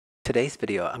today's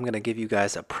video, I'm going to give you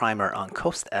guys a primer on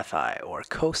Coast FI, or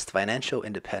Coast Financial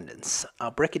Independence.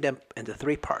 I'll break it up into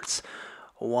three parts.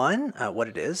 One, what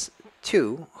it is.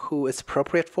 Two, who it's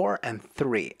appropriate for. And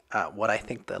three, what I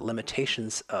think the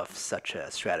limitations of such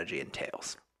a strategy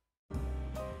entails.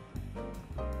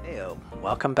 Heyo,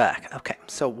 welcome back. Okay,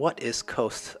 so what is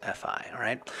Coast FI, all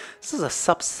right? This is a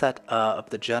subset of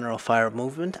the general FIRE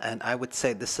movement, and I would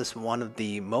say this is one of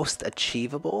the most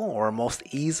achievable or most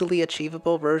easily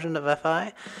achievable version of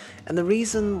FI. And the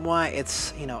reason why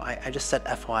it's, I just said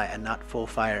FI and not full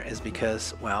FIRE is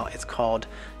because, well, it's called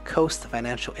Coast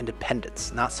Financial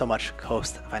Independence, not so much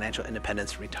Coast Financial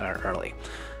Independence Retire Early.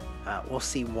 We'll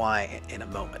see why in a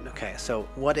moment. Okay, so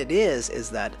what it is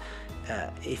that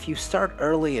if you start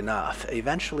early enough,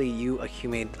 eventually you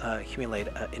accumulate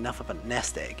enough of a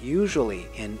nest egg, usually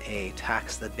in a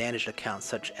tax advantaged account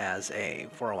such as a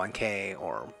 401k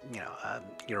or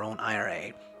your own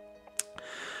IRA.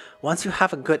 Once you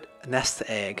have a good nest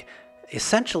egg,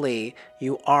 essentially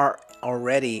you are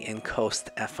already in Coast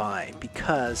FI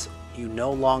because you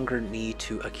no longer need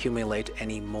to accumulate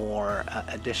any more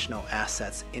additional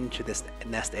assets into this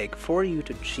nest egg for you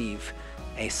to achieve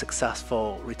a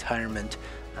successful retirement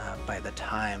by the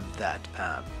time that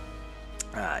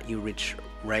you reach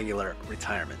regular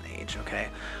retirement age, okay,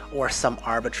 or some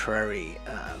arbitrary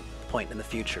point in the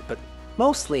future. But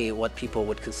mostly what people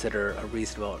would consider a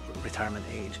reasonable retirement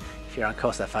age if you're on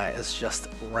Coast FI is just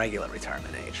regular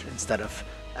retirement age instead of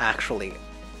actually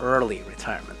early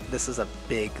retirement. This is a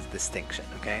big distinction,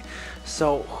 okay?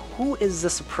 So who is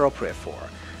this appropriate for?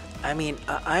 I mean,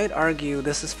 I'd argue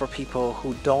this is for people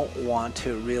who don't want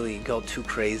to really go too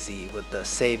crazy with the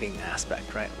saving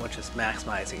aspect, right? Which is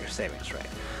maximizing your savings rate.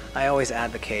 I always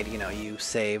advocate, you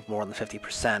save more than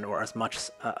 50% or as much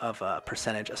of a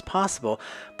percentage as possible,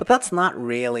 but that's not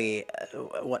really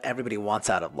what everybody wants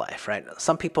out of life, right?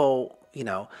 Some people,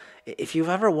 if you've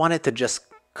ever wanted to just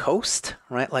coast,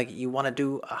 right? Like you want to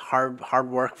do a hard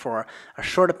work for a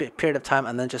short period of time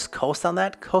and then just coast on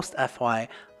that, Coast FI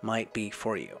might be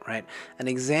for you, right? An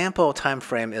example time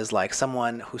frame is like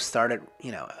someone who started,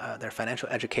 their financial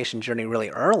education journey really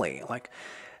early. Like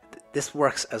this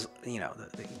works as,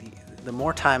 the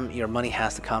more time your money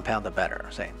has to compound, the better.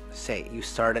 Say you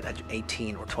started at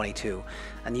 18 or 22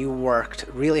 and you worked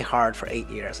really hard for 8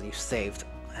 years and you saved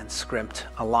and scrimped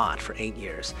a lot for 8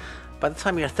 years. By the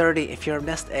time you're 30, if your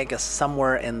nest egg is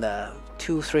somewhere in the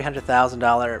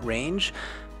 $200,000-$300,000 range,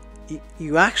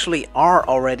 you actually are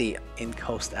already in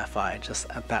Coast FI just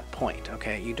at that point,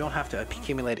 okay? You don't have to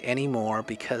accumulate any more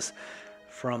because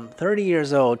from 30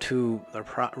 years old to the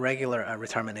regular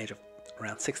retirement age of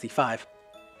around 65,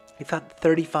 you've got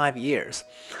 35 years.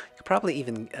 You could probably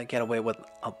even get away with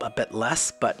a bit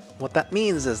less, but what that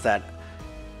means is that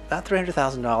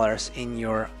 $300,000 in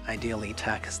your ideally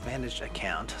tax-advantaged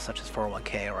account, such as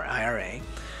 401k or IRA,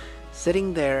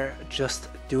 sitting there just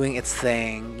doing its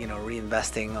thing,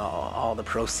 reinvesting all the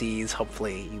proceeds.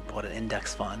 Hopefully you bought an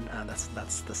index fund.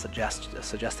 That's the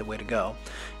suggested way to go.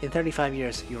 In 35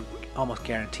 years, you're almost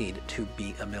guaranteed to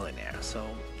be a millionaire. So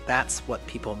that's what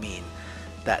people mean,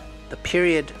 that the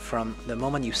period from the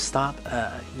moment you stop,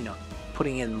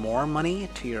 putting in more money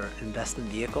to your investment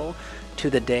vehicle to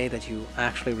the day that you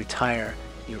actually retire,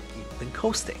 you've been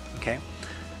coasting, okay?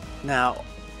 Now,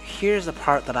 here's the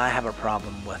part that I have a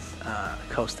problem with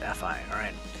Coast FI, all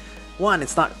right? One,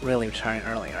 it's not really retiring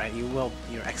early, right?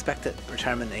 Your expected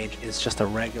retirement age is just a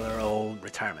regular old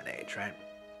retirement age, right?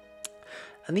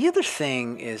 And the other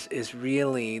thing is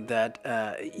really that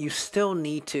you still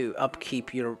need to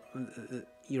upkeep your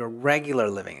regular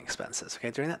living expenses,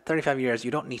 okay? During that 35 years,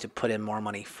 you don't need to put in more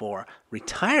money for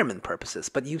retirement purposes,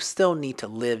 but you still need to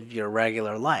live your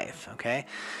regular life, okay?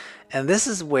 And this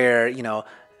is where,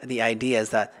 the idea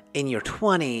is that in your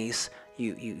 20s,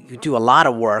 you do a lot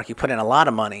of work, you put in a lot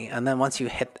of money, and then once you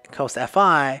hit Coast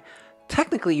FI,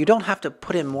 technically you don't have to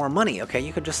put in more money, okay?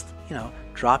 You could just,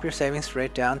 drop your savings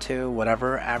rate down to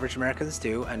whatever average Americans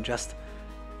do and just,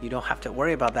 you don't have to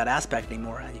worry about that aspect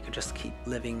anymore, and you can just keep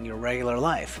living your regular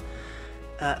life.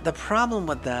 The problem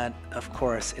with that, of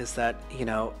course, is that,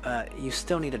 you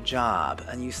still need a job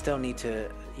and you still need to,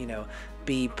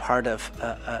 be part of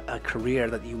a career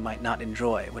that you might not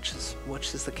enjoy, which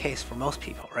is the case for most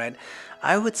people, right?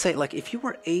 I would say, like, if you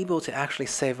were able to actually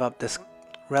save up this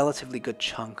relatively good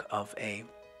chunk of a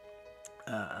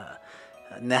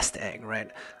nest egg, right?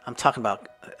 I'm talking about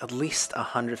at least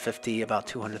 $150,000, about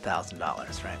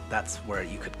 $200,000, right? That's where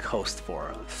you could coast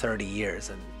for 30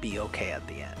 years and be okay at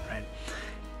the end, right?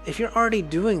 If you're already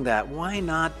doing that, why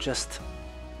not just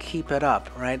keep it up,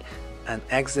 right? And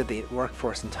exit the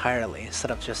workforce entirely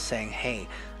instead of just saying, hey,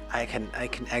 I can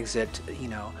exit,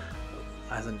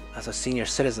 as a senior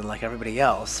citizen like everybody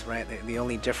else, right? The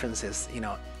only difference is,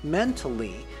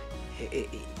 mentally,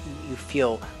 you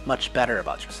feel much better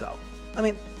about yourself. I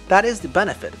mean, that is the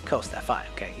benefit of Coast FI.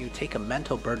 Okay, you take a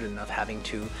mental burden of having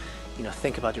to,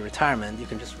 think about your retirement. You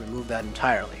can just remove that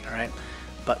entirely. All right.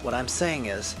 But what I'm saying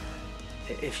is,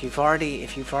 if you've already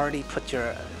put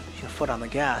your foot on the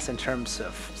gas in terms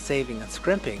of saving and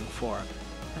scrimping for,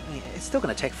 I mean, it's still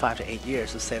going to take 5 to 8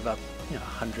 years to save up,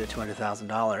 $100,000,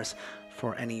 $200,000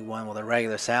 for anyone with a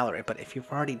regular salary. But if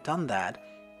you've already done that,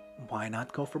 why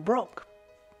not go for broke?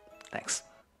 Thanks.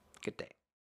 Good day.